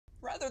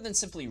rather than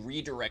simply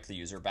redirect the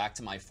user back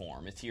to my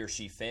form if he or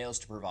she fails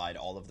to provide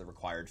all of the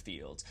required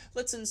fields,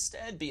 let's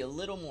instead be a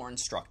little more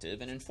instructive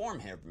and inform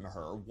him or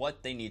her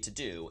what they need to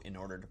do in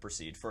order to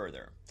proceed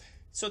further.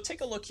 So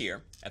take a look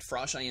here at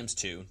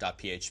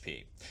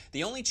froshims-2.php.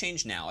 The only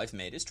change now I've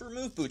made is to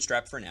remove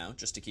Bootstrap for now,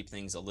 just to keep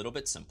things a little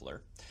bit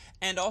simpler,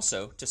 and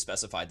also to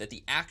specify that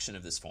the action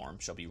of this form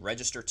shall be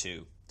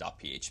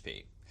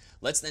register2.php.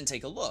 Let's then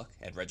take a look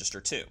at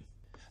register2.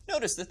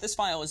 Notice that this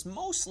file is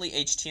mostly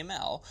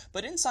HTML,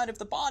 but inside of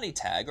the body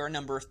tag are a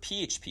number of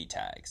PHP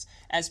tags.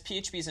 As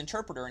PHP's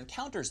interpreter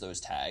encounters those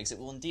tags, it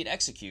will indeed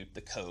execute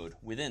the code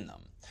within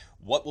them.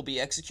 What will be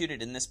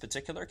executed in this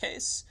particular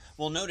case?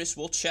 Well, notice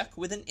we'll check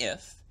with an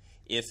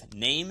if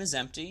name is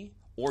empty,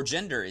 or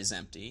gender is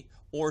empty,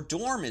 or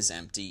dorm is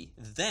empty,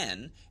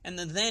 then, and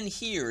the then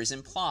here is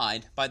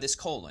implied by this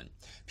colon.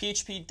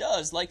 PHP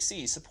does, like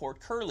C, support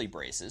curly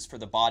braces for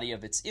the body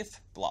of its if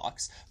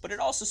blocks, but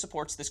it also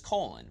supports this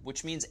colon,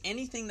 which means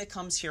anything that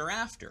comes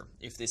hereafter,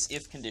 if this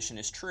if condition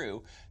is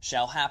true,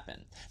 shall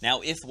happen.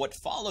 Now, if what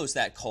follows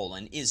that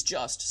colon is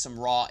just some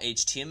raw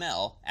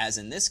HTML, as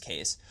in this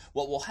case,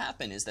 what will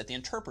happen is that the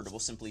interpreter will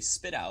simply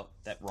spit out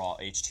that raw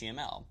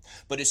HTML.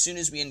 But as soon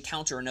as we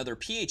encounter another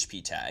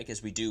PHP tag,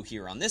 as we do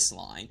here on this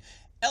line,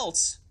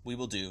 else we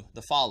will do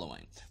the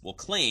following. We'll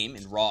claim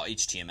in raw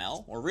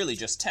HTML, or really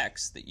just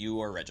text, that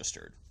you are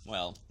registered.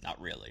 Well,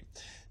 not really.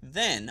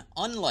 Then,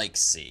 unlike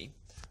C,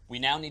 we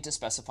now need to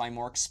specify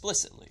more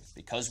explicitly,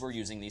 because we're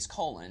using these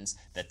colons,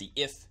 that the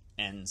if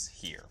ends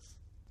here.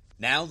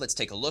 Now let's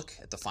take a look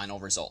at the final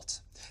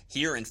result.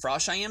 Here in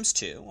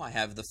froshims-2, I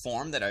have the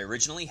form that I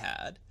originally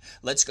had.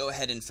 Let's go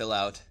ahead and fill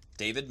out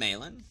David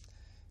Malin.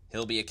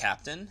 He'll be a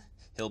captain.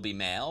 He'll be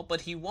male,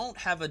 but he won't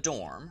have a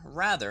dorm.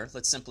 Rather,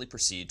 let's simply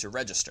proceed to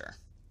register.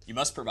 You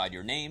must provide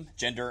your name,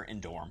 gender,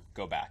 and dorm.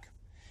 Go back.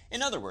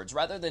 In other words,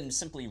 rather than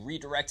simply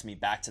redirect me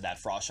back to that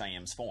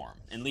froshims form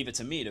and leave it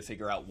to me to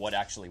figure out what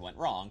actually went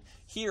wrong,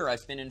 here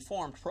I've been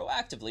informed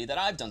proactively that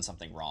I've done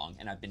something wrong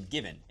and I've been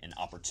given an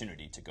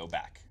opportunity to go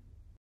back.